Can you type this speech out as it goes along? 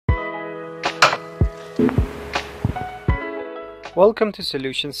Welcome to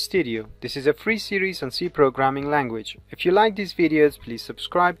Solutions Studio. This is a free series on C programming language. If you like these videos, please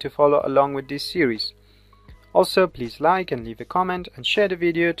subscribe to follow along with this series. Also, please like and leave a comment and share the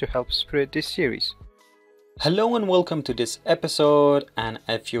video to help spread this series. Hello and welcome to this episode, and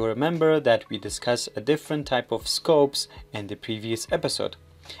if you remember that we discussed a different type of scopes in the previous episode.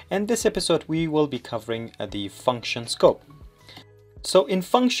 In this episode we will be covering the function scope. So in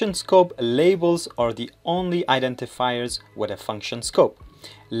function scope, labels are the only identifiers with a function scope.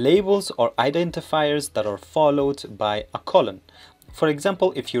 Labels are identifiers that are followed by a colon. For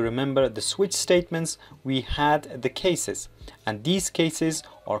example, if you remember the switch statements, we had the cases, and these cases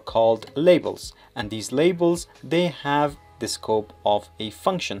are called labels, and these labels, they have the scope of a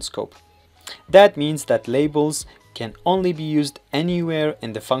function scope. That means that labels can only be used anywhere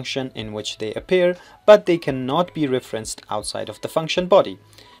in the function in which they appear, but they cannot be referenced outside of the function body.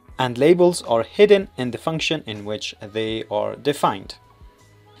 And labels are hidden in the function in which they are defined.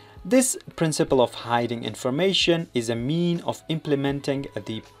 This principle of hiding information is a mean of implementing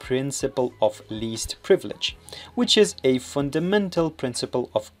the principle of least privilege, which is a fundamental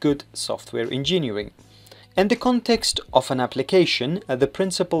principle of good software engineering. In the context of an application, the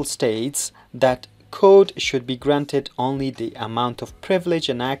principle states that code should be granted only the amount of privilege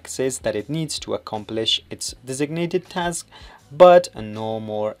and access that it needs to accomplish its designated task, but no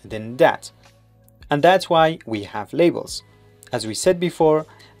more than that. And that's why we have labels. As we said before,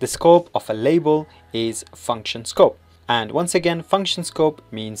 the scope of a label is function scope. And once again, function scope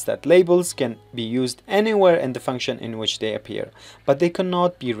means that labels can be used anywhere in the function in which they appear, but they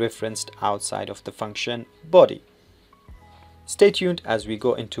cannot be referenced outside of the function body. Stay tuned as we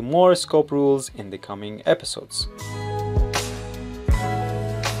go into more scope rules in the coming episodes.